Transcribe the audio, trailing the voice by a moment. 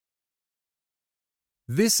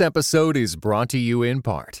This episode is brought to you in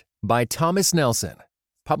part by Thomas Nelson,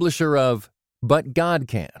 publisher of But God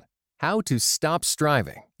Can: How to Stop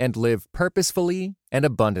Striving and Live Purposefully and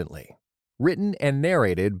Abundantly. Written and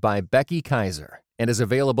narrated by Becky Kaiser and is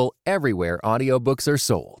available everywhere audiobooks are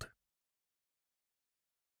sold.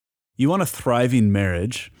 You want a thriving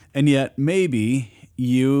marriage, and yet maybe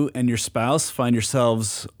you and your spouse find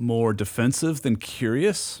yourselves more defensive than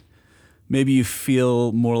curious. Maybe you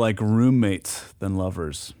feel more like roommates than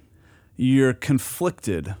lovers. You're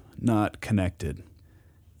conflicted, not connected.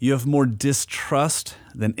 You have more distrust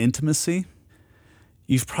than intimacy.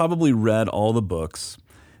 You've probably read all the books.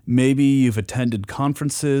 Maybe you've attended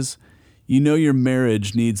conferences. You know your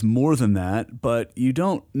marriage needs more than that, but you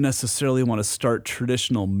don't necessarily want to start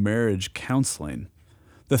traditional marriage counseling.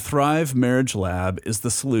 The Thrive Marriage Lab is the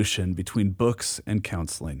solution between books and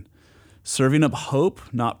counseling. Serving up hope,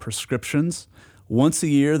 not prescriptions. Once a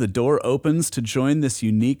year, the door opens to join this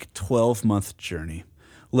unique 12-month journey.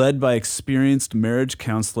 Led by experienced marriage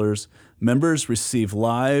counselors, members receive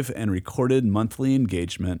live and recorded monthly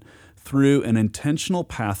engagement through an intentional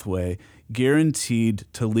pathway guaranteed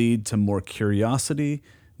to lead to more curiosity,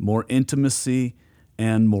 more intimacy,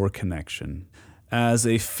 and more connection. As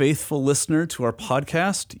a faithful listener to our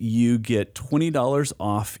podcast, you get $20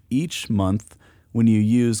 off each month when you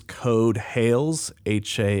use code HALES,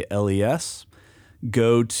 H-A-L-E-S.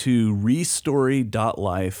 Go to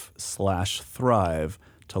restory.life/thrive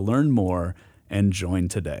to learn more and join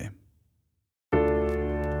today.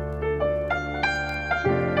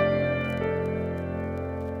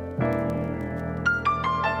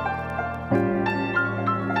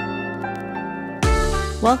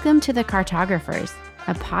 Welcome to The Cartographers,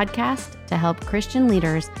 a podcast to help Christian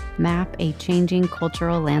leaders map a changing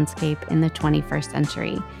cultural landscape in the 21st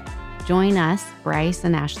century. Join us, Bryce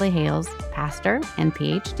and Ashley Hales, pastor and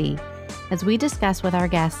PhD, as we discuss with our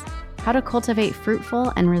guests how to cultivate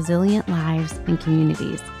fruitful and resilient lives and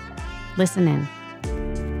communities. Listen in.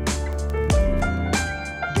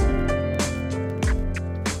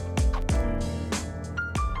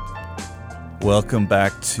 Welcome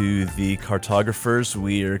back to The Cartographers.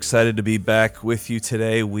 We are excited to be back with you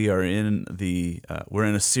today. We are in we're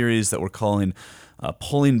in a series that we're calling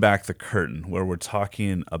Pulling Back the Curtain, where we're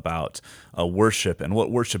talking about worship and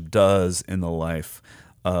what worship does in the life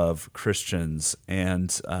of Christians.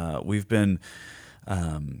 And we've been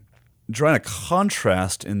drawing a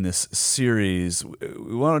contrast in this series.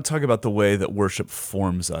 We want to talk about the way that worship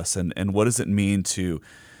forms us and what does it mean to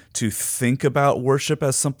think about worship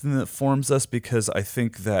as something that forms us, because I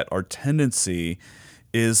think that our tendency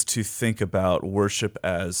is to think about worship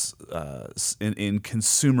as in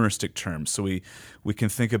consumeristic terms. So we can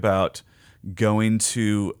think about going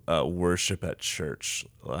to worship at church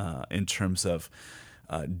in terms of,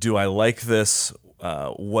 do I like this?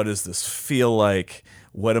 What does this feel like?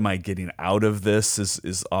 What am I getting out of this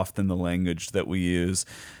is often the language that we use.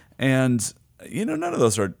 And, none of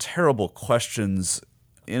those are terrible questions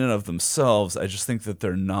in and of themselves. I just think that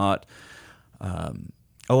they're not,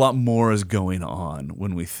 a lot more is going on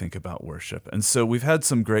when we think about worship. And so we've had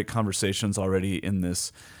some great conversations already in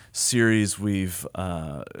this series. We've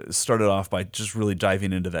started off by just really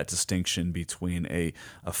diving into that distinction between a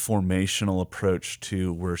formational approach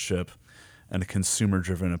to worship and a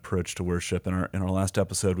consumer-driven approach to worship. In our last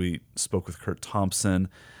episode, we spoke with Kurt Thompson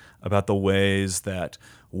about the ways that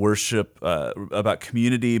worship, about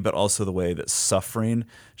community, but also the way that suffering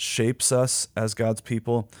shapes us as God's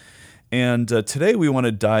people. And today we want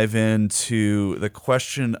to dive into the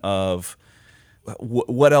question of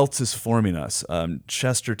what else is forming us.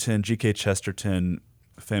 G.K. Chesterton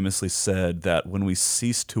famously said that when we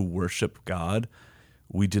cease to worship God,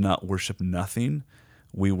 we do not worship nothing,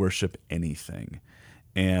 we worship anything.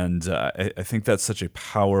 And I think that's such a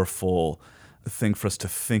powerful thing for us to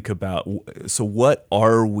think about. So what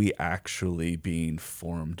are we actually being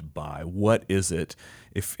formed by? What is it,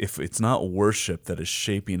 if it's not worship that is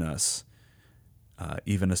shaping us,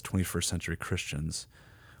 even as 21st century Christians,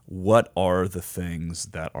 what are the things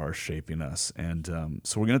that are shaping us? And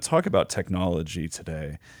so we're going to talk about technology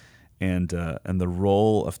today and the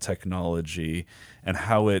role of technology and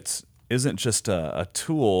how it isn't just a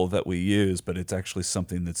tool that we use, but it's actually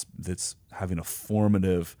something that's having a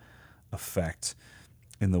formative effect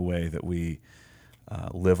in the way that we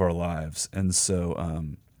live our lives. And so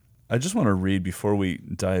I just want to read, before we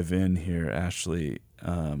dive in here, Ashley,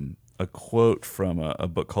 a quote from a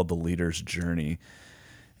book called The Leader's Journey.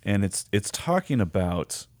 And it's talking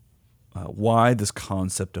about why this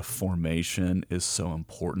concept of formation is so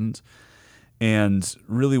important. And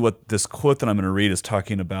really what this quote that I'm going to read is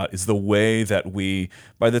talking about is the way that we,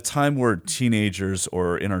 by the time we're teenagers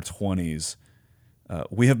or in our 20s,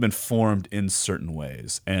 we have been formed in certain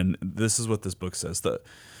ways. And this is what this book says.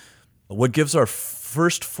 What gives our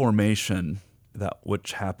first formation, that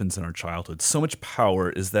which happens in our childhood, so much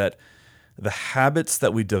power is that the habits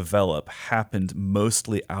that we develop happened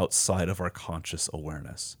mostly outside of our conscious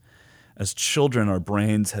awareness. As children, our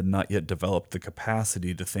brains had not yet developed the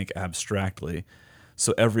capacity to think abstractly,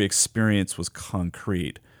 so every experience was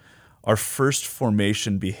concrete. Our first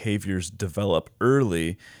formation behaviors develop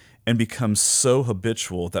early and become so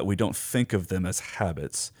habitual that we don't think of them as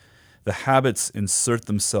habits. The habits insert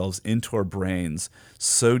themselves into our brains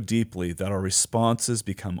so deeply that our responses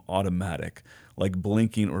become automatic, like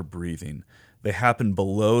blinking or breathing. They happen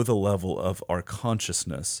below the level of our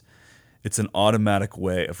consciousness. It's an automatic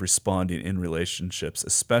way of responding in relationships,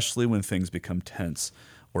 especially when things become tense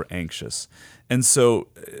or anxious. And so,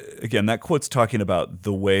 again, that quote's talking about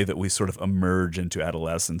the way that we sort of emerge into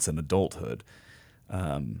adolescence and adulthood.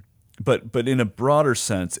 But in a broader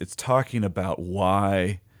sense, it's talking about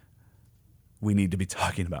why we need to be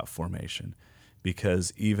talking about formation.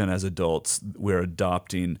 Because even as adults, we're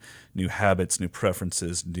adopting new habits, new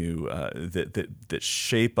preferences, new that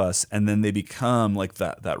shape us, and then they become like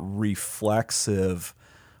that reflexive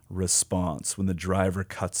response when the driver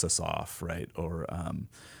cuts us off, right? Or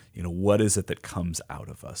what is it that comes out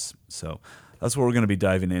of us? So that's what we're going to be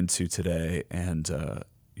diving into today, and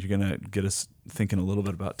you're going to get us thinking a little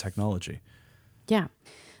bit about technology. Yeah.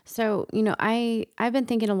 So, I've been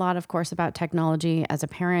thinking a lot, of course, about technology as a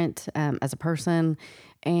parent, as a person,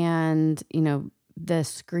 and, the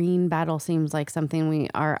screen battle seems like something we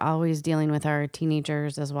are always dealing with our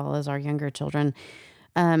teenagers as well as our younger children.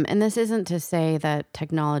 And this isn't to say that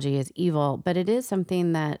technology is evil, but it is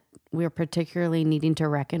something that we're particularly needing to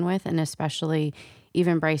reckon with. And especially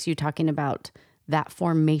even Bryce, you talking about that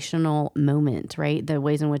formational moment, right? The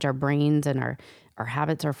ways in which our brains and our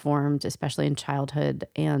habits are formed, especially in childhood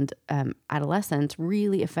and adolescence,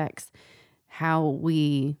 really affects how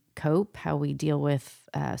we cope, how we deal with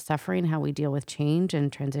suffering, how we deal with change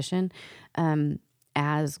and transition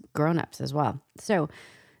as grownups as well. So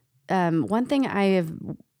one thing I have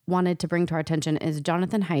wanted to bring to our attention is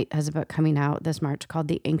Jonathan Haidt has a book coming out this March called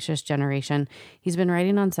The Anxious Generation. He's been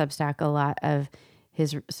writing on Substack a lot of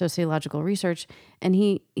his sociological research, and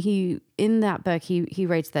he in that book he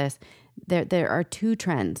writes this. There are two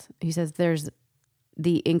trends. He says there's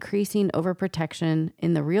the increasing overprotection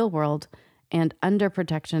in the real world and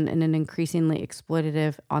underprotection in an increasingly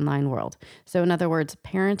exploitative online world. So in other words,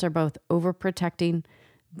 parents are both overprotecting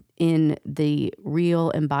in the real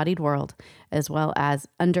embodied world as well as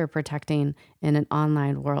underprotecting in an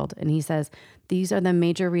online world. And he says these are the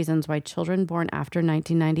major reasons why children born after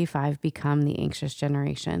 1995 become the anxious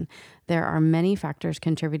generation. There are many factors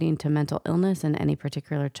contributing to mental illness in any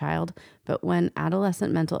particular child, but when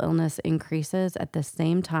adolescent mental illness increases at the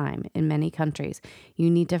same time in many countries, you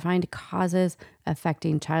need to find causes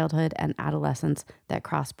affecting childhood and adolescence that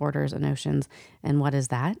cross borders and oceans. And what is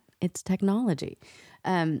that? It's technology.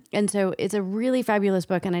 And so it's a really fabulous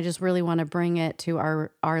book, and I just really want to bring it to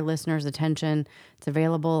our listeners' attention. It's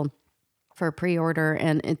available for pre-order,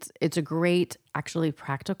 and it's a great, actually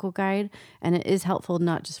practical guide, and it is helpful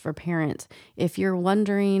not just for parents. If you're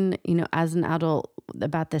wondering, as an adult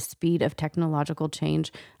about the speed of technological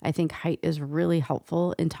change, I think Haidt is really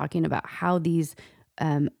helpful in talking about how these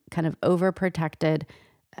kind of overprotected,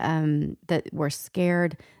 that we're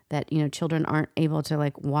scared that, children aren't able to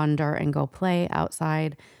like wander and go play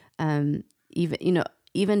outside.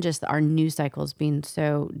 Even just our news cycles being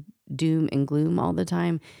so doom and gloom all the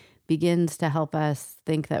time begins to help us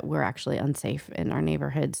think that we're actually unsafe in our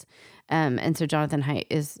neighborhoods. And so Jonathan Haidt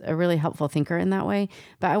is a really helpful thinker in that way.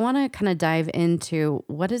 But I want to kind of dive into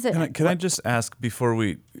what is it? Can I just ask before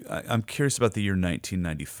I'm curious about the year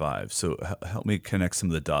 1995. So help me connect some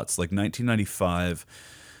of the dots. Like 1995,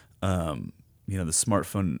 the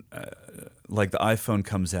smartphone, like the iPhone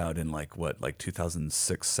comes out in like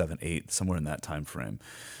 2006, 7, 8, somewhere in that time frame.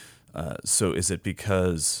 So is it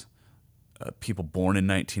because people born in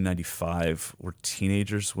 1995 were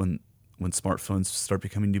teenagers when smartphones start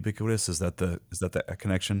becoming ubiquitous? Is that the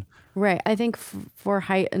connection? Right. I think for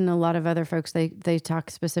Haidt and a lot of other folks, they talk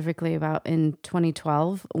specifically about in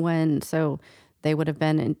 2012 so they would have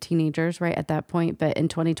been teenagers right at that point. But in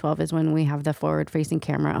 2012 is when we have the forward-facing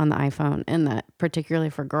camera on the iPhone, and that particularly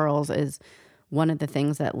for girls is one of the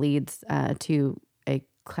things that leads to a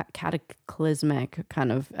cataclysmic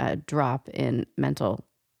kind of drop in mental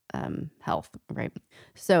health, right?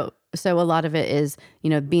 So a lot of it is,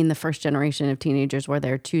 being the first generation of teenagers where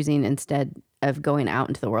they're choosing instead of going out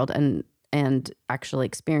into the world and actually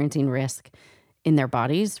experiencing risk in their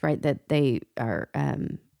bodies, right? That they are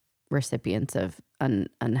recipients of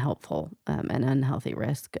unhelpful and unhealthy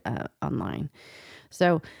risk online.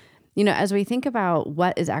 So, as we think about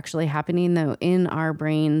what is actually happening though in our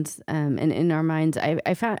brains and in our minds,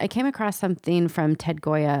 I came across something from Ted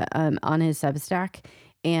Goya on his Substack,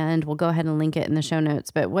 and we'll go ahead and link it in the show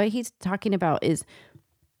notes. But what he's talking about is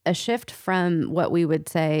a shift from what we would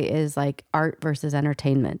say is like art versus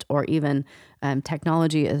entertainment, or even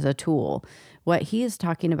technology as a tool. What he is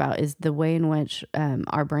talking about is the way in which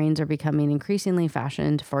our brains are becoming increasingly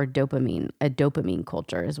fashioned for dopamine. A dopamine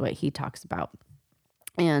culture is what he talks about.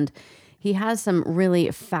 And he has some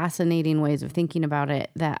really fascinating ways of thinking about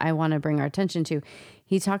it that I want to bring our attention to.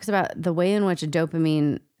 He talks about the way in which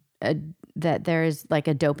dopamine, that there's like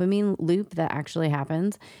a dopamine loop that actually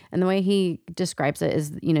happens. And the way he describes it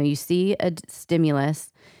is, you see a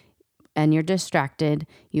stimulus and you're distracted,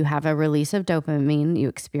 you have a release of dopamine, you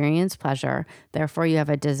experience pleasure, therefore you have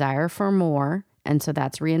a desire for more. And so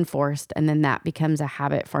that's reinforced. And then that becomes a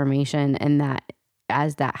habit formation. And that,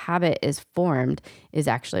 as that habit is formed, is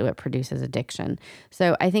actually what produces addiction.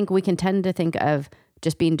 So I think we can tend to think of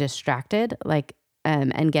just being distracted, like,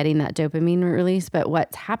 and getting that dopamine release. But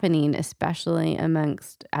what's happening, especially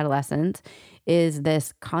amongst adolescents, is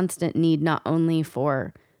this constant need not only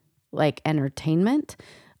for like entertainment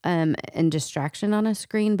and distraction on a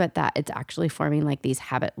screen, but that it's actually forming like these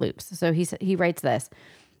habit loops. So he writes this: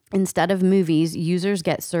 instead of movies, users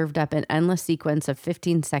get served up an endless sequence of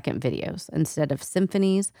 15-second videos. Instead of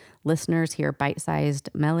symphonies, listeners hear bite-sized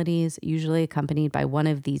melodies, usually accompanied by one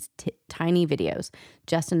of these tiny videos,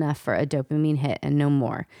 just enough for a dopamine hit and no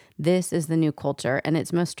more. This is the new culture, and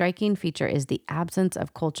its most striking feature is the absence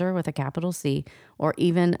of culture with a capital C, or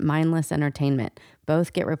even mindless entertainment.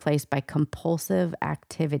 Both get replaced by compulsive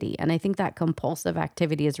activity. And I think that compulsive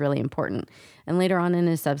activity is really important. And later on in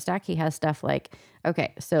his Substack, he has stuff like,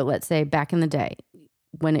 okay, so let's say back in the day,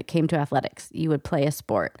 when it came to athletics, you would play a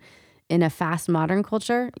sport. In a fast modern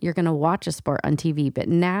culture, you're going to watch a sport on TV. But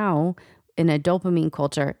now, in a dopamine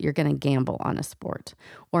culture, you're going to gamble on a sport.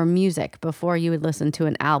 Or music, before you would listen to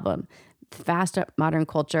an album. Fast modern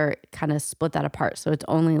culture kind of split that apart. So it's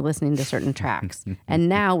only listening to certain tracks. And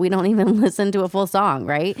now we don't even listen to a full song,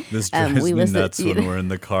 right? This drives me nuts when we're in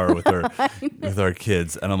the car with our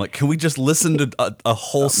kids. And I'm like, can we just listen to a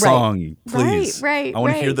whole song, please? Right. I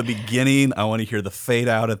want to hear the beginning. I want to hear the fade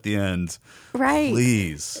out at the end. Right.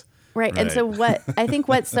 Please. Right. And so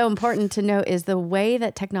what's so important to note is the way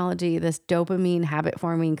that technology, this dopamine habit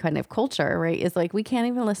forming kind of culture, right, is like we can't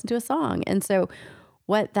even listen to a song. And so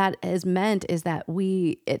what that has meant is that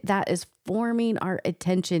that is forming our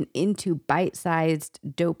attention into bite-sized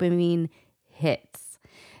dopamine hits.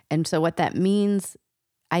 And so what that means,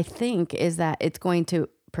 I think, is that it's going to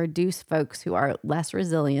produce folks who are less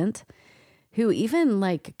resilient, who even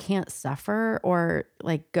like can't suffer or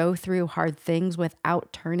like go through hard things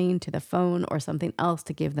without turning to the phone or something else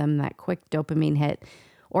to give them that quick dopamine hit,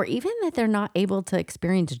 or even that they're not able to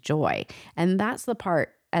experience joy. And that's the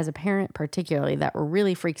part, as a parent particularly, that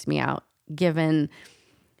really freaks me out, given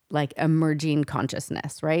like emerging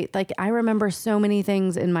consciousness, right? Like I remember so many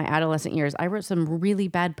things in my adolescent years. I wrote some really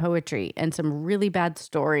bad poetry and some really bad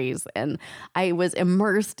stories, and I was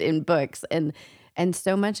immersed in books, and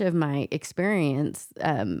so much of my experience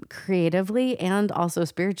creatively and also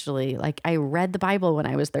spiritually, like I read the Bible when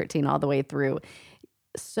I was 13 all the way through.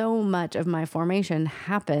 So much of my formation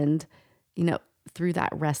happened, through that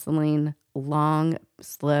wrestling, long,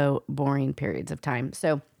 slow, boring periods of time.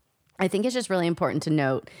 So I think it's just really important to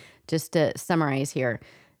note, just to summarize here,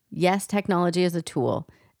 yes, technology is a tool,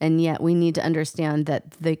 and yet we need to understand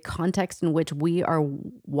that the context in which we are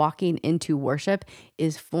walking into worship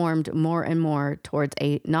is formed more and more towards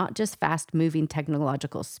a not just fast-moving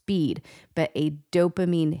technological speed, but a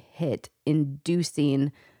dopamine hit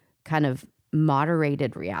inducing kind of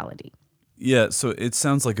moderated reality. Yeah, so it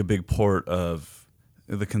sounds like a big part of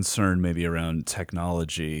the concern maybe around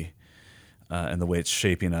technology and the way it's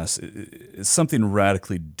shaping us. Something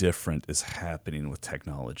radically different is happening with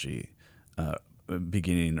technology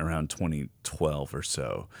beginning around 2012 or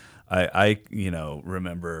so. I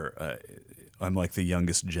remember I'm like the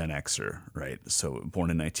youngest Gen Xer, right? So born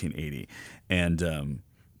in 1980. And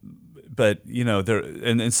but there,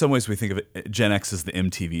 and in some ways we think of it, Gen X as the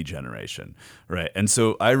MTV generation, right? And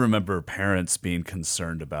so I remember parents being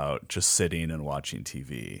concerned about just sitting and watching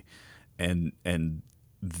TV, and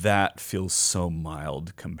that feels so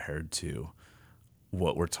mild compared to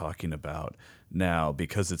what we're talking about now,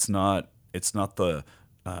 because it's not the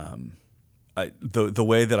the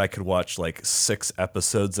way that I could watch like 6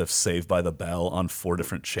 episodes of Saved by the Bell on 4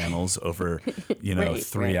 different channels over, Right,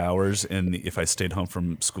 3 right. hours, and if I stayed home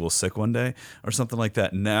from school sick one day or something like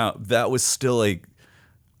that. Now that was still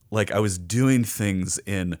like I was doing things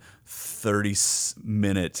in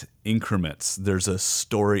 30-minute increments. There's a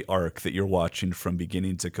story arc that you're watching from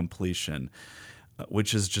beginning to completion,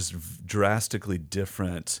 which is just drastically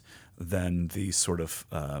different than the sort of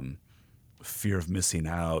fear of missing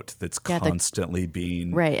out that's Yeah, constantly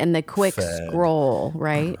being right. And the quick fed. scroll,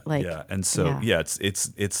 right? Like, Yeah, and so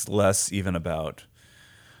it's less even about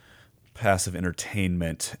passive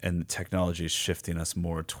entertainment, and the technology is shifting us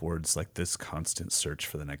more towards like this constant search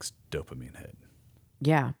for the next dopamine hit.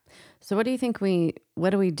 yeah. So what do you think what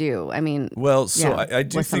do we do? I mean, Well, so yeah, I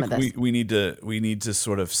do with some think of this. we need to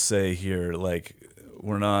sort of say here, like,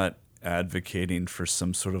 we're not advocating for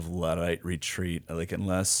some sort of Luddite retreat, like,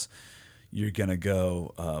 unless you're gonna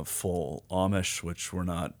go full Amish, which we're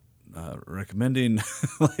not recommending.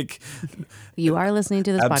 Like, You are listening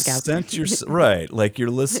to this absent podcast. right, like you're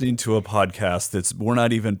listening to a podcast that's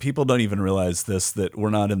people don't even realize that we're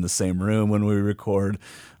not in the same room when we record.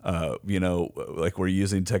 Like, we're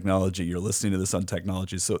using technology. You're listening to this on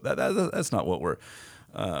technology, so that's not what we're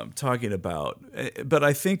talking about. But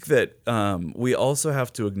I think that we also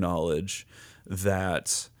have to acknowledge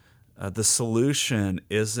that the solution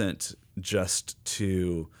isn't just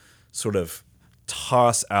to sort of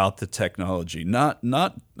toss out the technology. Not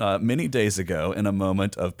many days ago, in a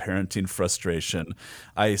moment of parenting frustration,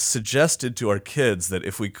 I suggested to our kids that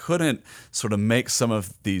if we couldn't sort of make some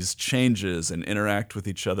of these changes and interact with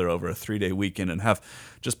each other over a 3-day weekend and have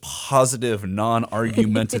just positive,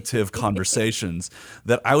 non-argumentative conversations,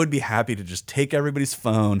 that I would be happy to just take everybody's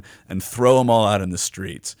phone and throw them all out in the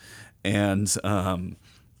street. And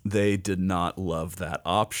they did not love that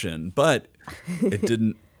option, but it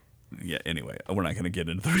didn't. Yeah. Anyway, we're not going to get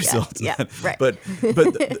into the results. Yeah, of that. right. But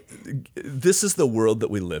this is the world that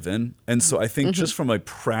we live in, and so I think just from a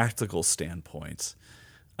practical standpoint,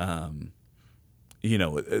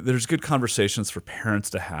 there's good conversations for parents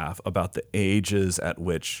to have about the ages at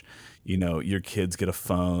which your kids get a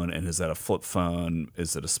phone, and is that a flip phone?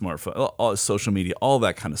 Is it a smartphone? All social media, all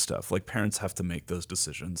that kind of stuff. Like, parents have to make those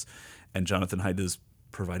decisions, and Jonathan Haidt is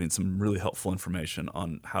providing some really helpful information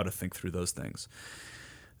on how to think through those things.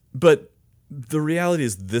 But the reality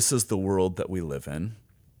is, this is the world that we live in.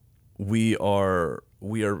 We are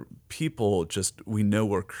people, we know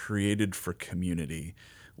we're created for community.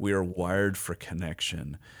 We are wired for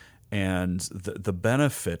connection. And the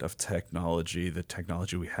benefit of technology, the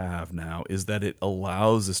technology we have now, is that it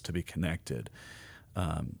allows us to be connected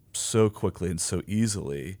so quickly and so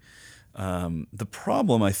easily. The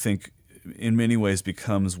problem, I think, in many ways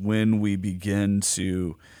becomes when we begin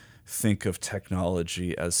to think of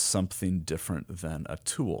technology as something different than a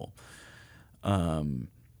tool.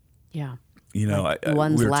 Yeah. We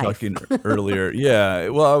one's were life. talking earlier. Yeah.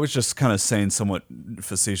 Well, I was just kind of saying somewhat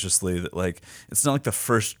facetiously that, like, it's not like the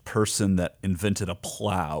first person that invented a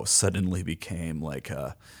plow suddenly became like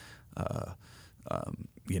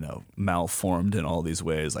malformed in all these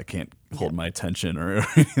ways. I can't hold my attention or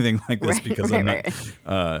anything like this because I'm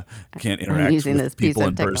not can't interact using this with piece people of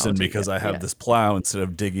in person technology. because I have Yeah. this plow instead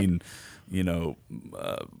of digging,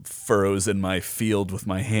 furrows in my field with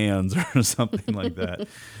my hands or something like that.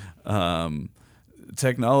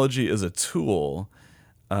 Technology is a tool,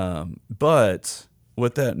 but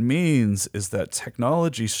what that means is that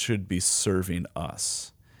technology should be serving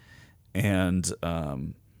us. And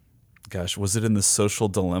was it in the Social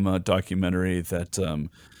Dilemma documentary that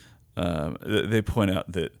they point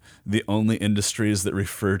out that the only industries that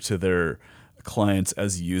refer to their clients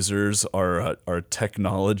as users are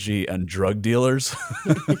technology and drug dealers?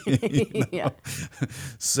 Yeah.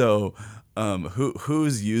 So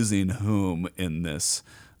who's using whom in this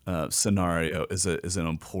scenario is an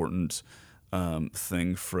important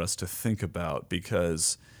thing for us to think about,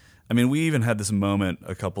 because we even had this moment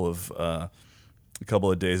a couple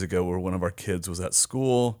of days ago where one of our kids was at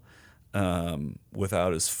school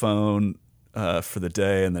without his phone for the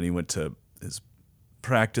day, and then he went to his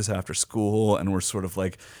practice after school, and we're sort of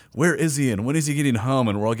like, where is he and when is he getting home?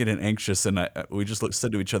 And we're all getting anxious, and we just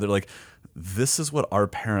said to each other, like, this is what our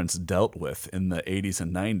parents dealt with in the 80s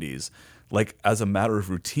and 90s, like, as a matter of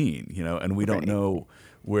routine, and we don't know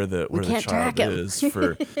where the can't track child him. is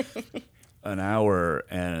for an hour,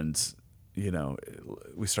 and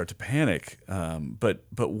we start to panic. But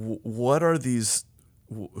what are these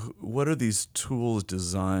tools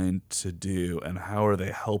designed to do, and how are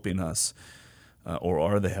they helping us? Or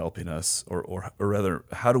are they helping us, or rather,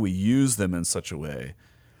 how do we use them in such a way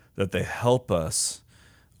that they help us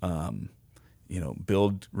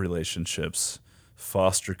build relationships,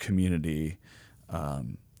 foster community.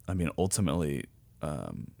 Ultimately,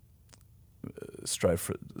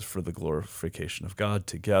 strive for the glorification of God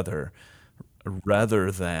together,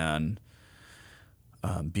 rather than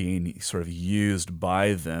being sort of used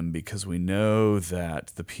by them, because we know that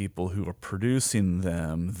the people who are producing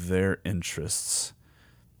them, their interests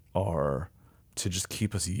are to just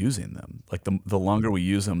keep us using them. Like the longer we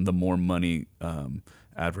use them, the more money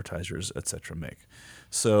advertisers, et cetera, make.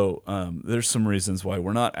 So there's some reasons why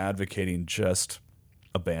we're not advocating just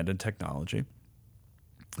abandon technology.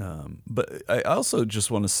 But I also just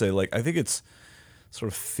want to say, I think it's sort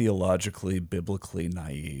of theologically, biblically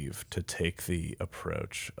naive to take the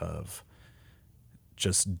approach of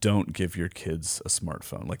just don't give your kids a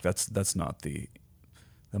smartphone.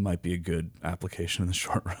 That might be a good application in the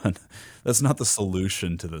short run. That's not the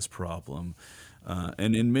solution to this problem.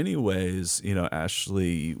 And in many ways,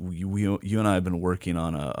 Ashley, you and I have been working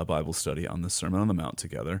on a Bible study on the Sermon on the Mount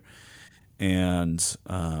together. And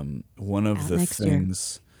one of the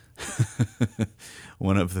things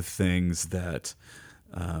that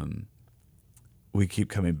we keep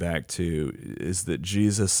coming back to is that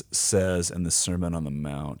Jesus says in the Sermon on the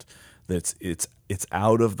Mount that it's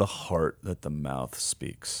out of the heart that the mouth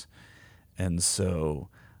speaks. And so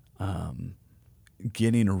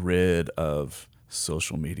getting rid of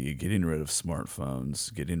social media, getting rid of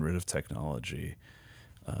smartphones, getting rid of technology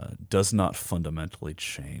does not fundamentally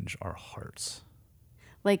change our hearts.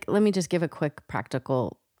 Let me just give a quick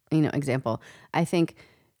practical, example. I think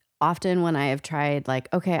often when I have tried,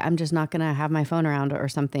 okay, I'm just not going to have my phone around or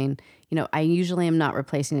something, I usually am not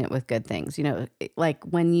replacing it with good things. Like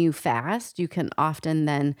when you fast, you can often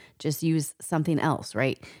then just use something else,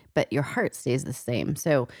 right? But your heart stays the same.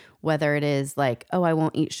 So whether it is oh, I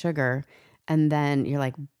won't eat sugar, and then you're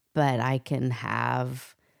like, but I can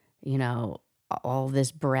have, all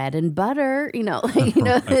this bread and butter,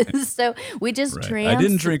 Right. So we just Right. I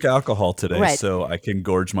didn't drink alcohol today, so I can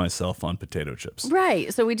gorge myself on potato chips.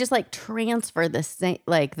 Right. So we just transfer the same,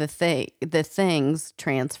 the things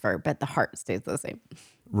transfer, but the heart stays the same.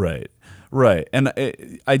 Right. And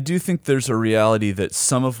I do think there's a reality that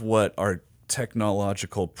some of what our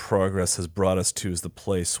technological progress has brought us to is the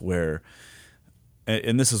place where,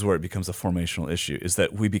 and this is where it becomes a formational issue, is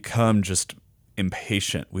that we become just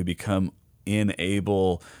impatient. We become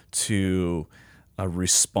unable to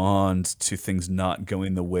respond to things not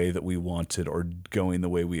going the way that we wanted or going the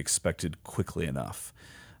way we expected quickly enough.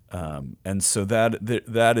 And so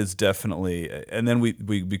that is definitely, and then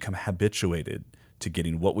we become habituated to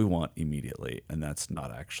getting what we want immediately, and that's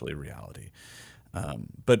not actually reality.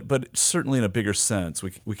 But certainly in a bigger sense,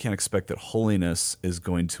 we can't expect that holiness is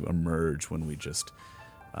going to emerge when we just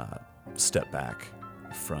step back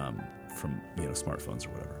from smartphones or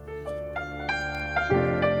whatever.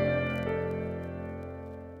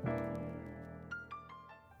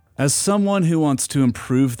 As someone who wants to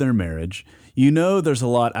improve their marriage, there's a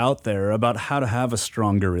lot out there about how to have a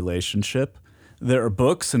stronger relationship. There are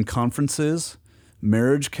books and conferences,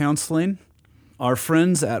 marriage counseling. Our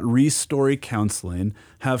friends at Restory Counseling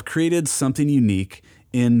have created something unique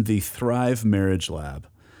in the Thrive Marriage Lab.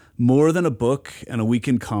 More than a book and a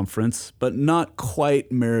weekend conference, but not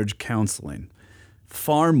quite marriage counseling.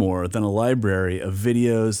 Far more than a library of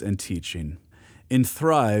videos and teaching. In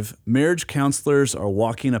Thrive, marriage counselors are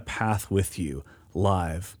walking a path with you,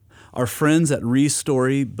 live. Our friends at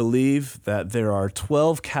Restory believe that there are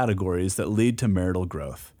 12 categories that lead to marital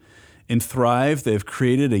growth. In Thrive, they've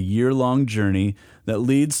created a year-long journey that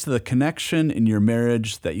leads to the connection in your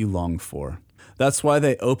marriage that you long for. That's why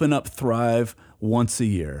they open up Thrive once a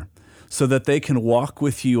year, so that they can walk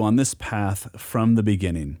with you on this path from the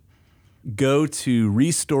beginning. Go to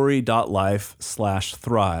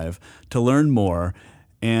restory.life/thrive to learn more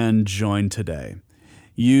and join today.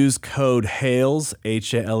 Use code HALES,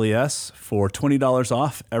 HALES, for $20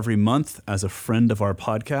 off every month as a friend of our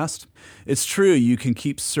podcast. It's true, you can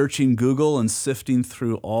keep searching Google and sifting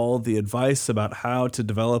through all the advice about how to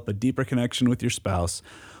develop a deeper connection with your spouse,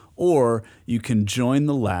 or you can join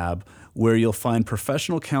the lab where you'll find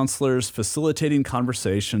professional counselors facilitating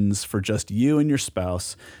conversations for just you and your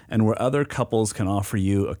spouse, and where other couples can offer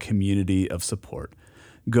you a community of support.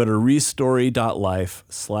 Go to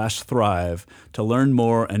restory.life/thrive to learn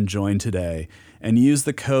more and join today, and use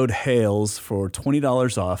the code HALES for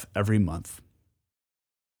 $20 off every month.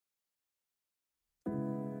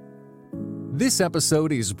 This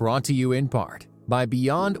episode is brought to you in part by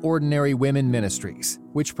Beyond Ordinary Women Ministries,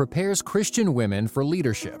 which prepares Christian women for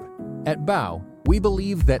leadership. At BOW, we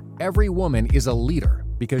believe that every woman is a leader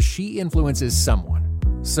because she influences someone.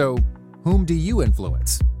 So, whom do you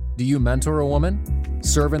influence? Do you mentor a woman?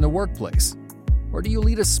 Serve in the workplace? Or do you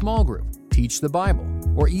lead a small group, teach the Bible,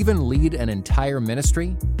 or even lead an entire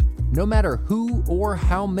ministry? No matter who or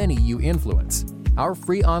how many you influence, our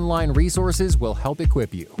free online resources will help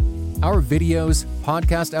equip you. Our videos,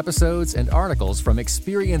 podcast episodes, and articles from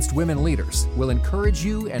experienced women leaders will encourage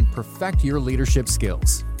you and perfect your leadership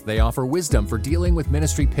skills. They offer wisdom for dealing with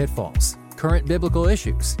ministry pitfalls, current biblical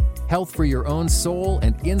issues, health for your own soul,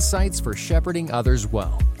 and insights for shepherding others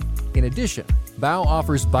well. In addition, Bow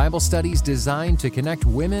offers Bible studies designed to connect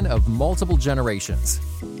women of multiple generations.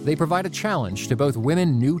 They provide a challenge to both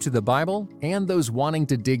women new to the Bible and those wanting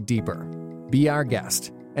to dig deeper. Be our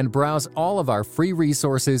guest and browse all of our free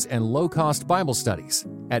resources and low-cost Bible studies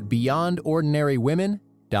at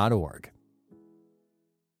beyondordinarywomen.org.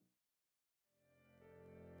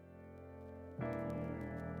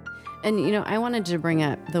 And, I wanted to bring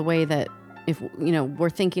up the way that if, we're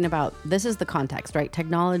thinking about, this is the context, right?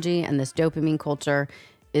 Technology and this dopamine culture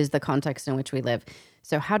is the context in which we live.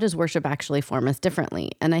 So how does worship actually form us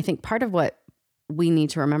differently? And I think part of what we need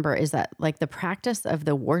to remember is that the practice of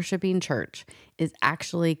the worshiping church is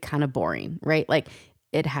actually kind of boring, right?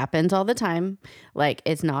 It happens all the time.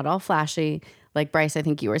 It's not all flashy. Bryce, I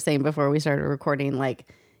think you were saying before we started recording,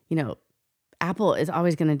 Apple is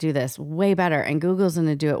always going to do this way better and Google's going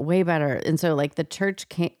to do it way better. And so the church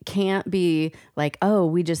can't be oh,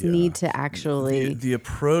 we just need to actually the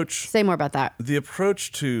approach. Say more about that. The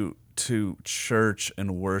approach to church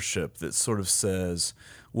and worship that sort of says,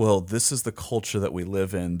 well, this is the culture that we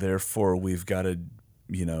live in, therefore we've got to,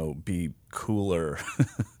 be cooler.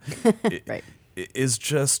 Right. It is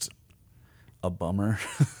just a bummer.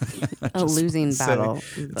 A losing battle.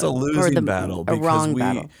 It's a losing battle because a wrong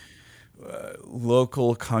battle.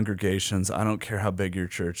 Local congregations, I don't care how big your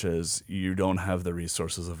church is, you don't have the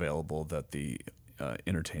resources available that the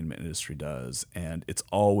entertainment industry does. And it's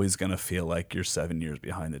always going to feel like you're 7 years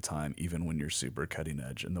behind the time, even when you're super cutting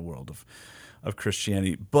edge in the world of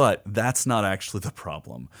Christianity. But that's not actually the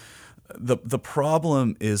problem. The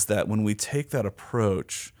problem is that when we take that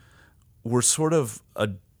approach, we're sort of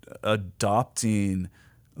adopting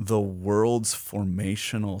the world's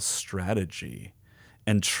formational strategy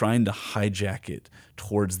and trying to hijack it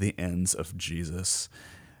towards the ends of Jesus.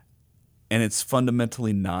 And it's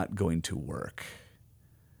fundamentally not going to work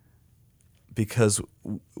because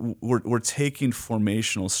we're taking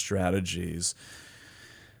formational strategies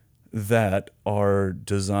that are not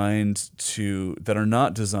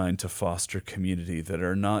designed to foster community, that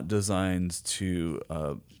are not designed to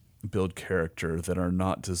build character, that are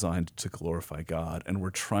not designed to glorify God. And we're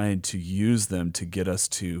trying to use them to get us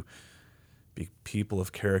to be people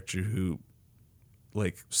of character who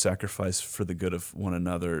sacrifice for the good of one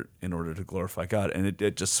another in order to glorify God. And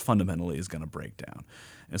it just fundamentally is going to break down.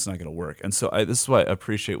 And it's not going to work. And so this is why I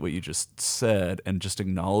appreciate what you just said and just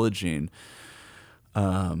acknowledging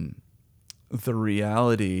the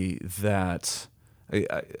reality that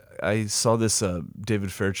I saw this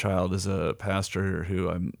David Fairchild is a pastor who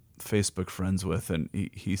I'm Facebook friends with, and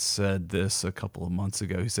he said this a couple of months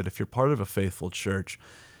ago. He said, if you're part of a faithful church,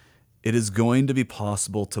 it is going to be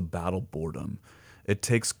possible to battle boredom. It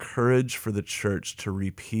takes courage for the church to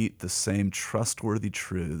repeat the same trustworthy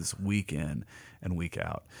truths week in and week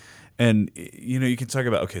out. And, you can talk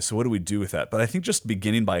about, okay, so what do we do with that? But I think just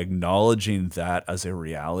beginning by acknowledging that as a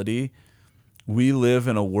reality, we live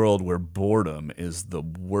in a world where boredom is the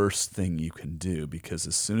worst thing you can do, because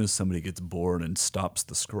as soon as somebody gets bored and stops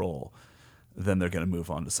the scroll, then they're going to move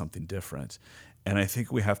on to something different. And I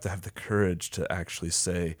think we have to have the courage to actually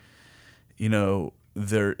say,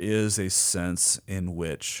 there is a sense in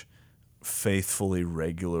which faithfully,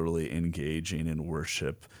 regularly engaging in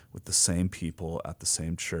worship with the same people at the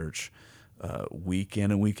same church, week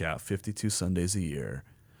in and week out, 52 Sundays a year.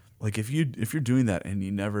 If you're doing that and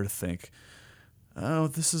you never think, oh,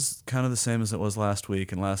 this is kind of the same as it was last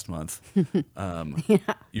week and last month,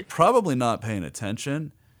 you're probably not paying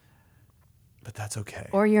attention, but that's okay.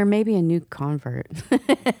 Or you're maybe a new convert.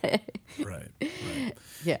 Right.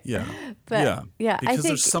 Yeah. Because I think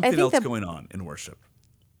there's something else going on in worship.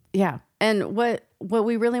 Yeah. And what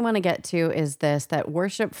we really want to get to is this, that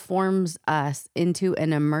worship forms us into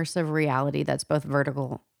an immersive reality that's both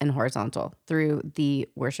vertical and horizontal through the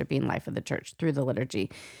worshiping life of the church, through the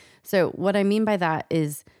liturgy. So what I mean by that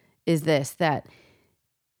is this, that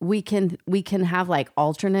we can have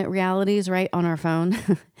alternate realities, right, on our phone,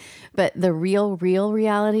 but the real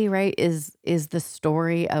reality, right, is the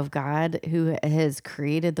story of God who has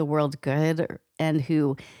created the world good, and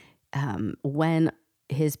who, when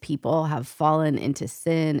his people have fallen into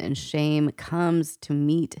sin and shame, comes to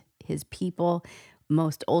meet his people,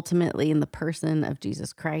 most ultimately in the person of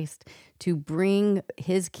Jesus Christ to bring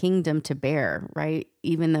his kingdom to bear, right?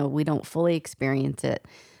 Even though we don't fully experience it,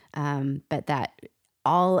 but that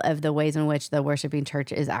all of the ways in which the worshiping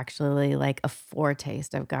church is actually like a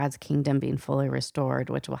foretaste of God's kingdom being fully restored,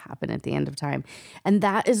 which will happen at the end of time. And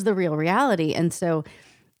that is the real reality. And so,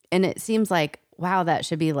 and it seems like, wow, that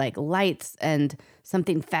should be like lights and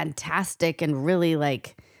something fantastic and really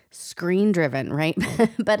like screen driven, right?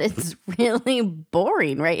 But it's really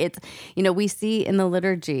boring, right? It's, we see in the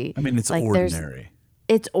litrgy. I mean, it's like ordinary.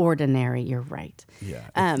 It's ordinary. You're right. Yeah.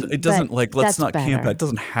 It doesn't let's not camp out. It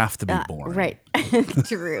doesn't have to be boring. Right.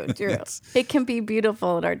 True. It can be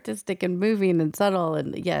beautiful and artistic and moving and subtle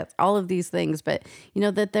and yes, all of these things. But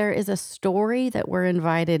that there is a story that we're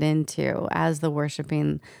invited into as the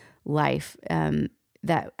worshiping life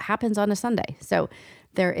that happens on a Sunday. So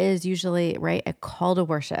there is usually, right, a call to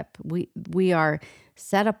worship. We are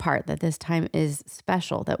set apart, that this time is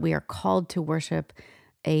special, that we are called to worship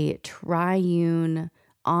a triune,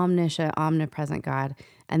 omniscient, omnipresent God.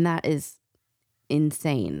 And that is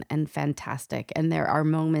insane and fantastic. And there are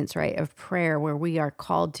moments, right, of prayer where we are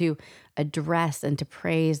called to address and to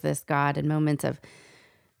praise this God, and moments of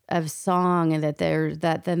song, and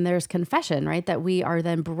then there's confession, right? That we are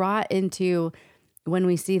then brought into, when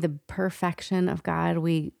we see the perfection of God,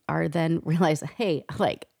 we are then realize, hey,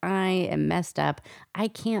 like I am messed up. I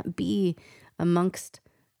can't be amongst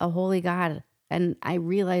a holy God. And I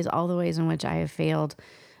realize all the ways in which I have failed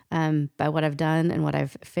by what I've done and what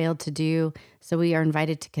I've failed to do. So we are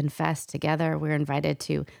invited to confess together. We're invited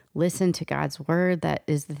to listen to God's word. That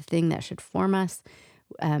is the thing that should form us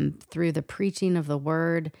through the preaching of the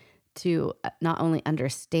word, to not only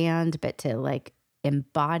understand, but to like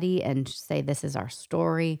embody and say, this is our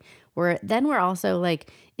story. We're also like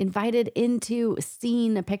invited into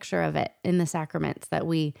seeing a picture of it in the sacraments, that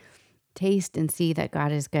we taste and see that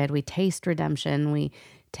God is good. We taste redemption. We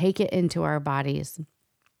take it into our bodies.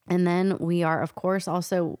 And then we are, of course,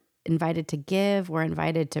 also invited to give. We're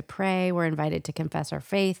invited to pray. We're invited to confess our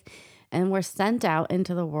faith. And we're sent out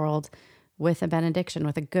into the world with a benediction,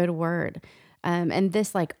 with a good word. And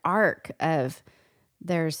this like arc of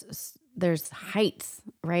there's heights,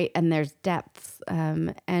 right? And there's depths.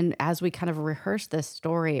 And as we kind of rehearse this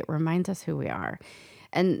story, it reminds us who we are.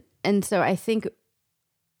 And so I think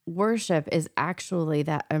worship is actually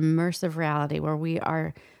that immersive reality where we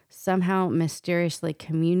are somehow mysteriously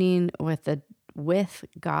communing with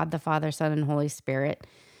God, the Father, Son, and Holy Spirit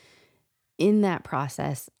in that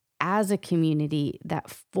process as a community that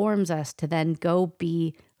forms us to then go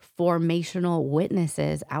be formational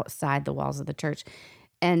witnesses outside the walls of the church.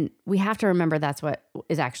 And we have to remember that's what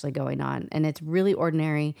is actually going on. And it's really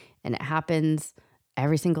ordinary, and it happens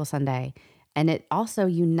every single Sunday. And it also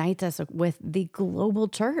unites us with the global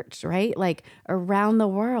church, right? Like around the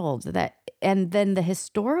world, and then the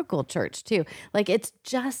historical church too. Like it's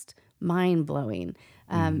just mind blowing.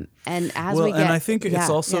 And as we get, and I think it's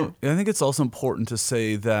also important to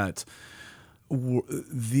say that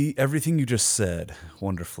everything you just said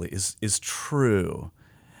wonderfully is true,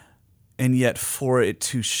 and yet for it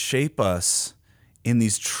to shape us in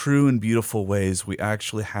these true and beautiful ways, we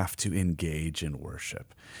actually have to engage in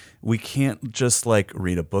worship. We can't just like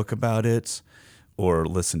read a book about it or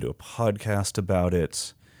listen to a podcast about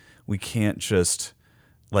it. We can't just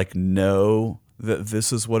like know that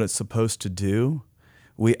this is what it's supposed to do.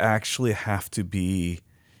 We actually have to be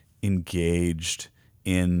engaged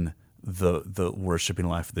in the worshiping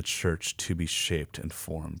life of the church to be shaped and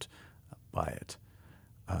formed by it.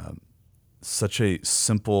 Such a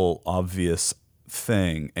simple, obvious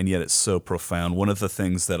thing, and yet it's so profound. One of the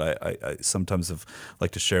things that I sometimes have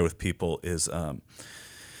like to share with people is so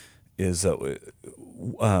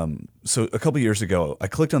a couple years ago, I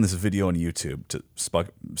clicked on this video on YouTube to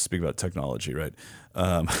speak about technology, right?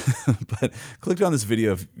 But clicked on this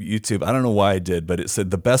video of YouTube. I don't know why I did, but it said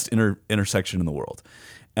the best intersection in the world.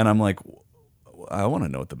 And I'm like, I want to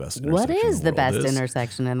know what the best intersection What is the best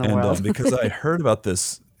intersection in the world? Because I heard about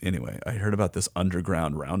this, I heard about this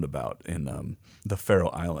underground roundabout in the Faroe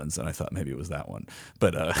Islands, and I thought maybe it was that one.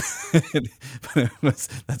 But,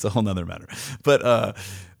 that's a whole nother matter. But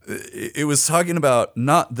it was talking about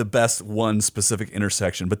not the best one specific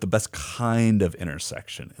intersection, but the best kind of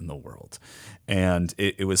intersection in the world. And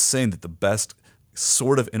it was saying that the best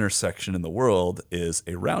sort of intersection in the world is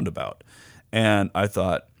a roundabout. And I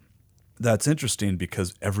thought, that's interesting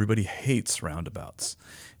because everybody hates roundabouts.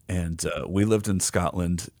 And we lived in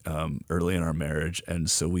Scotland early in our marriage,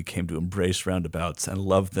 and so we came to embrace roundabouts and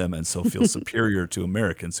love them, and so feel superior to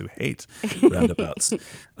Americans who hate roundabouts.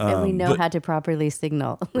 And we know But how to properly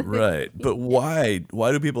signal. right, but why?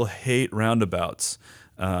 Why do people hate roundabouts?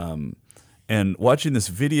 And watching this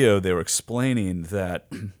video, they were explaining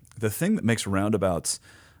that the thing that makes roundabouts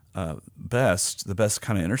the best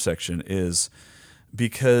kind of intersection, is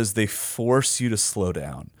because they force you to slow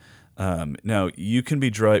down. Now you can be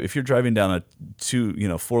if you're driving down a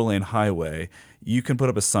 4-lane highway, you can put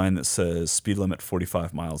up a sign that says speed limit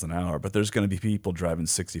 45 miles an hour, but there's going to be people driving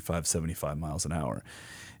 65, 75 miles an hour.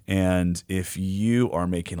 And if you are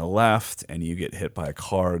making a left and you get hit by a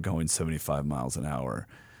car going 75 miles an hour,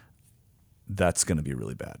 that's going to be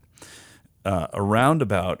really bad. A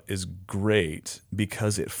roundabout is great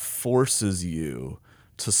because it forces you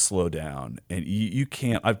to slow down, and you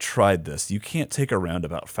can't. I've tried this. You can't take a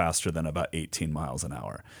roundabout faster than about 18 miles an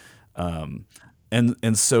hour,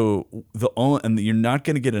 and so you're not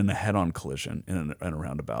going to get in a head-on collision in a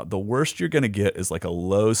roundabout. The worst you're going to get is like a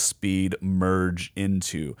low-speed merge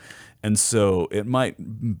into, and so it might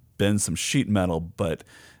bend some sheet metal, but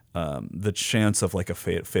the chance of like a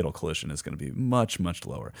fatal collision is going to be much, much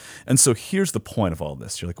lower. And so here's the point of all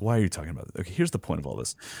this. You're like, why are you talking about this? Okay, here's the point of all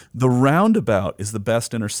this. The roundabout is the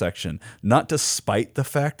best intersection, not despite the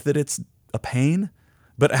fact that it's a pain,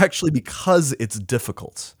 but actually because it's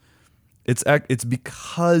difficult. It's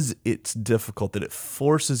because it's difficult that it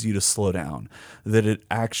forces you to slow down, that it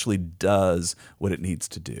actually does what it needs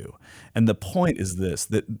to do. And the point is this,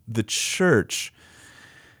 that the church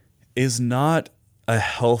is not a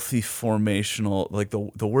healthy formational, like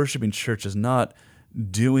the worshiping church is not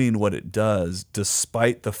doing what it does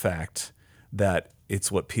despite the fact that it's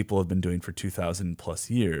what people have been doing for 2,000 plus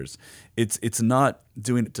years. It's not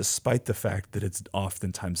doing it despite the fact that it's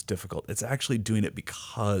oftentimes difficult. It's actually doing it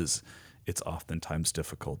because it's oftentimes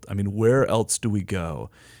difficult. I mean, where else do we go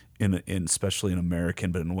in especially in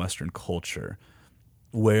American, but in Western culture,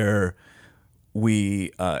 where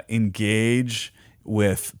we engage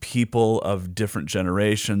with people of different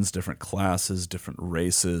generations, different classes, different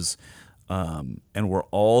races, and we're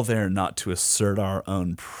all there not to assert our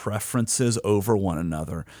own preferences over one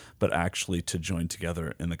another, but actually to join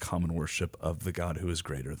together in the common worship of the God who is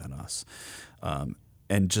greater than us.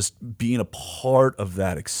 And just being a part of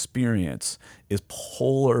that experience is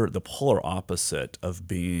the polar opposite of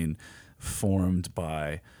being formed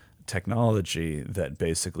by technology that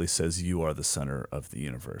basically says you are the center of the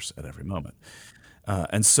universe at every moment.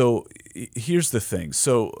 And so here's the thing.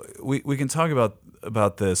 So we can talk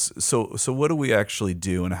about this. So what do we actually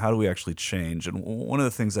do, and how do we actually change? And one of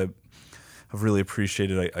the things I've really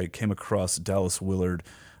appreciated, I came across Dallas Willard,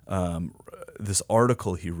 this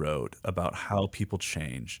article he wrote about how people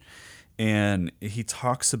change. And he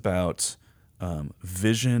talks about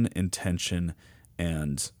vision, intention,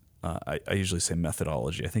 and I usually say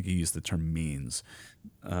methodology. I think he used the term means.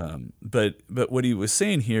 But what he was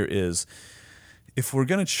saying here is, if we're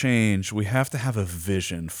going to change, we have to have a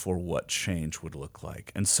vision for what change would look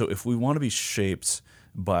like. And so if we want to be shaped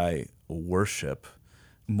by worship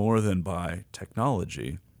more than by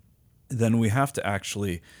technology, then we have to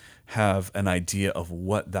actually have an idea of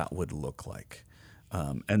what that would look like.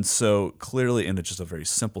 And so clearly, in just a very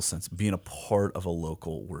simple sense, being a part of a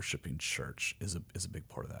local worshiping church is a big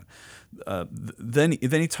part of that. Then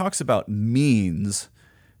he talks about means,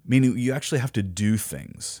 meaning you actually have to do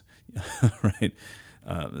things. Right?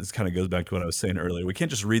 This kind of goes back to what I was saying earlier. We can't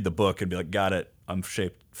just read the book and be like, got it, I'm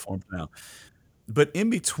formed now. But in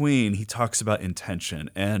between, he talks about intention,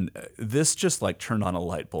 and this just like turned on a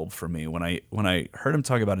light bulb for me. When I heard him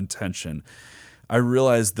talk about intention, I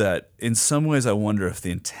realized that in some ways I wonder if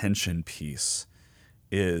the intention piece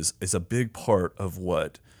is a big part of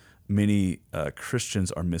what many Christians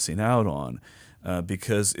are missing out on.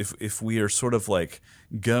 Because if we are sort of like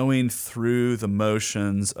going through the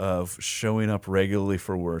motions of showing up regularly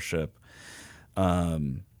for worship,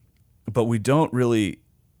 but we don't really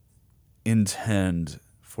intend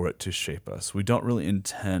for it to shape us. We don't really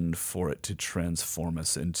intend for it to transform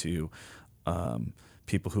us into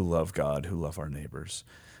people who love God, who love our neighbors.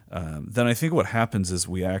 Then I think what happens is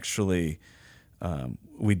we actually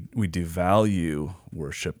we devalue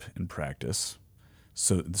worship in practice.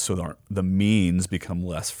 So the means become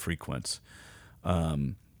less frequent,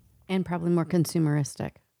 And probably more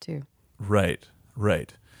consumeristic too. Right.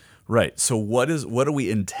 So what are we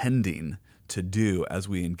intending to do as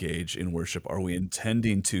we engage in worship? Are we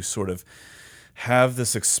intending to sort of have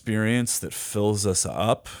this experience that fills us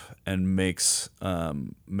up and makes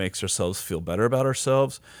ourselves feel better about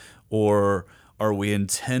ourselves, or Are we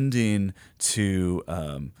intending to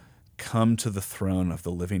come to the throne of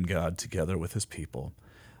the living God together with his people,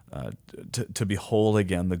 to behold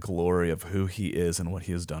again the glory of who he is and what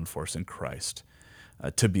he has done for us in Christ,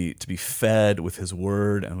 to be fed with his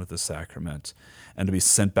word and with the sacrament, and to be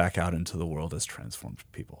sent back out into the world as transformed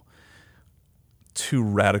people? Two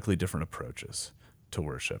radically different approaches to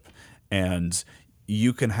worship. And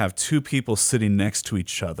you can have two people sitting next to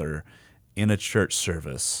each other in a church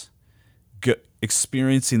service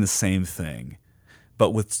experiencing the same thing, but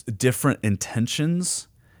with different intentions,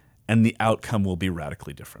 and the outcome will be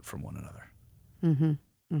radically different from one another.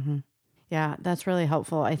 Yeah, that's really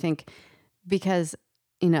helpful, I think, because,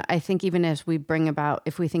 I think even as we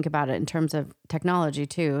if we think about it in terms of technology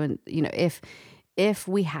too, and, if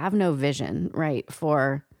we have no vision, right,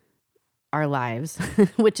 for our lives,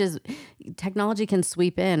 which is technology can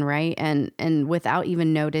sweep in, right? And without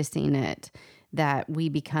even noticing it, that we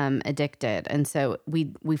become addicted. And so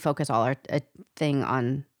we focus all our thing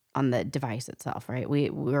on the device itself, right?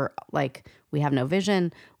 We're like, we have no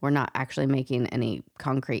vision. We're not actually making any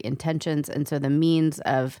concrete intentions. And so the means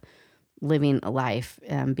of living a life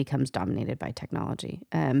becomes dominated by technology.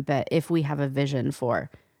 But if we have a vision for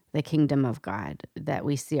the kingdom of God, that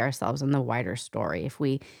we see ourselves in the wider story, if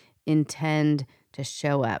we intend to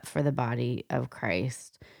show up for the body of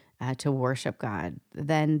Christ, to worship God,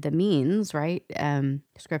 then the means, right?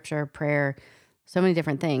 Scripture, prayer, so many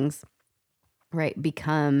different things, right,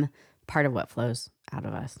 become part of what flows out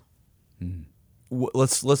of us.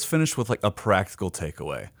 Let's finish with like a practical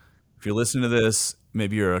takeaway. If you're listening to this,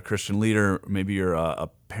 maybe you're a Christian leader, maybe you're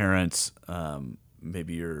a parent,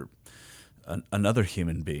 maybe you're another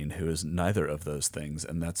human being who is neither of those things,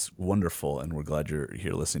 and that's wonderful, and we're glad you're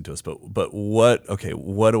here listening to us. But what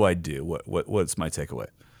do I do? What's my takeaway?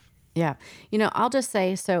 Yeah. I'll just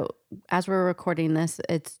say, so as we're recording this,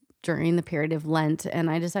 it's during the period of Lent, and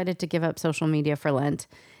I decided to give up social media for Lent,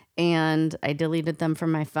 and I deleted them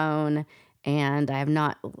from my phone, and I have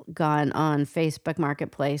not gone on Facebook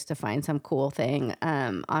Marketplace to find some cool thing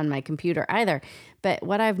on my computer either. But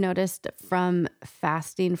what I've noticed from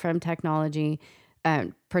fasting from technology,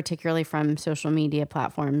 particularly from social media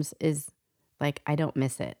platforms, is like I don't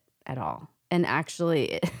miss it at all. And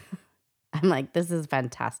actually, I'm like, this is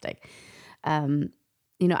fantastic.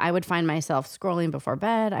 I would find myself scrolling before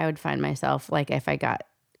bed. I would find myself like if I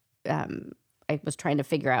was trying to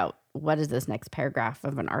figure out what is this next paragraph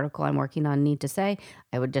of an article I'm working on need to say,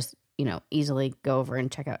 I would just, easily go over and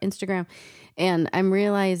check out Instagram. And I'm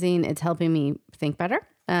realizing it's helping me think better.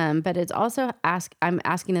 But it's also I'm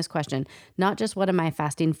asking this question, not just what am I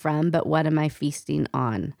fasting from, but what am I feasting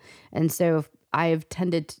on? And so I've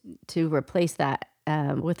tended to replace that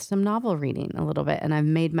with some novel reading a little bit. And I've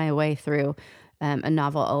made my way through a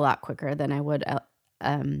novel a lot quicker than I would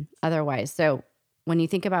otherwise. So when you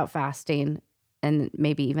think about fasting, and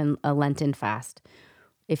maybe even a Lenten fast,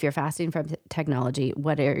 if you're fasting from technology,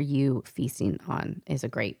 what are you feasting on is a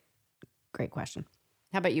great question.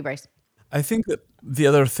 How about you, Bryce? I think that the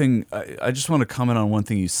other thing, I just want to comment on one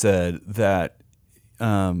thing you said, that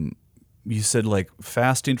you said like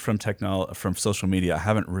fasting from from social media. I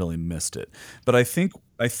haven't really missed it, but I think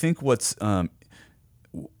what's I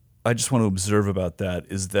just want to observe about that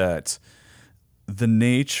is that the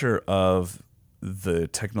nature of the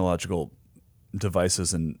technological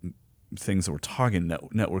devices and things that we're talking,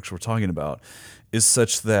 networks we're talking about, is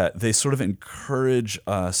such that they sort of encourage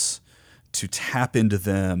us to tap into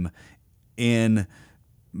them in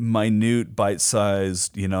minute,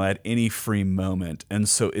 bite-sized, at any free moment. And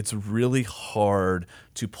so it's really hard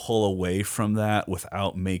to pull away from that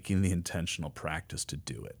without making the intentional practice to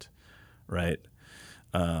do it, right?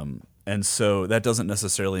 And so that doesn't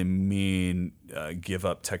necessarily mean give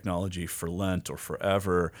up technology for Lent or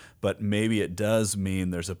forever, but maybe it does mean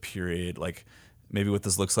there's a period, like maybe what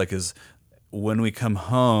this looks like is when we come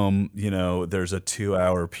home, there's a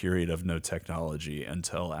 2-hour period of no technology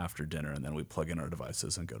until after dinner, and then we plug in our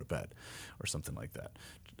devices and go to bed or something like that.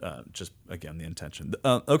 Just, again, the intention.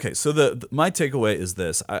 Okay, so my takeaway is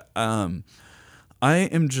this. I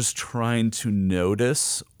am just trying to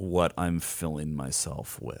notice what I'm filling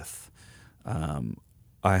myself with.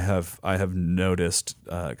 I have noticed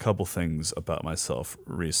a couple things about myself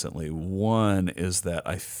recently. One is that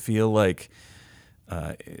I feel like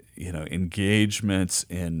engagements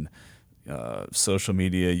in social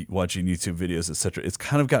media, watching YouTube videos, etc. It's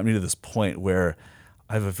kind of gotten me to this point where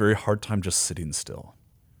I have a very hard time just sitting still.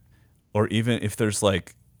 Or even if there's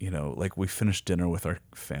like we finished dinner with our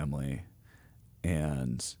family,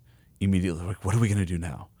 and immediately like, what are we gonna do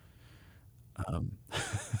now?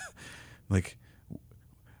 Like,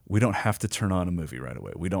 we don't have to turn on a movie right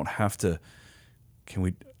away. We don't have to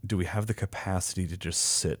do we have the capacity to just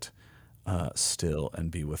sit still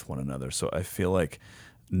and be with one another? So I feel like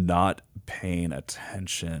not paying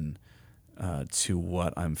attention to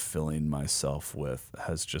what I'm filling myself with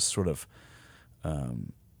has just sort of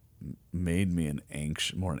made me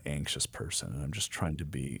more an anxious person, and I'm just trying to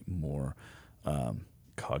be more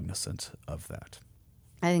cognizant of that.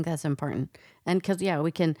 I think that's important. And because,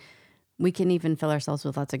 we can even fill ourselves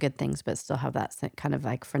with lots of good things, but still have that kind of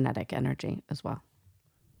like frenetic energy as well.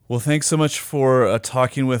 Well, thanks so much for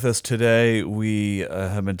talking with us today. We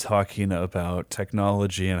have been talking about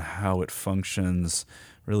technology and how it functions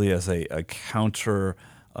really as a counter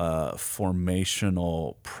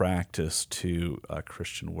formational practice to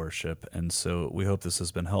Christian worship. And so we hope this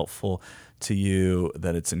has been helpful to you,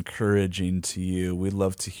 that it's encouraging to you. We'd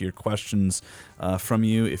love to hear questions from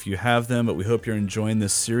you if you have them, but we hope you're enjoying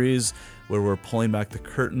this series where we're pulling back the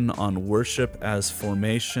curtain on worship as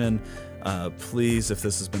formation. Please, if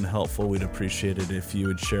this has been helpful, we'd appreciate it if you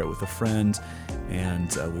would share it with a friend,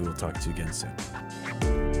 and we will talk to you again soon.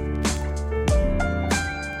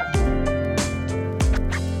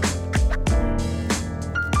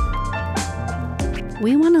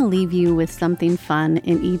 We want to leave you with something fun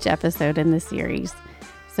in each episode in this series.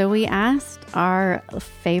 So we asked our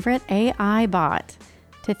favorite AI bot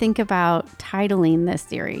to think about titling this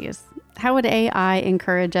series. How would AI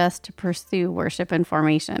encourage us to pursue worship and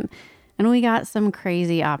formation? And we got some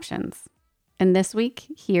crazy options. And this week,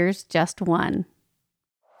 here's just one.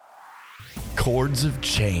 Chords of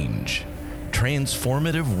Change.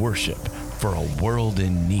 Transformative worship for a world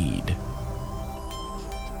in need.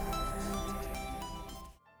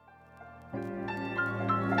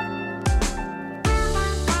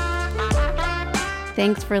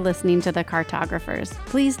 Thanks for listening to The Cartographers.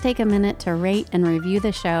 Please take a minute to rate and review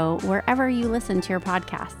the show wherever you listen to your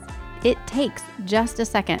podcasts. It takes just a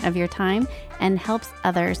second of your time and helps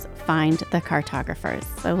others find The Cartographers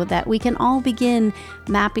so that we can all begin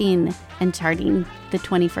mapping and charting the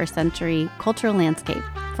 21st century cultural landscape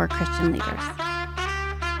for Christian leaders.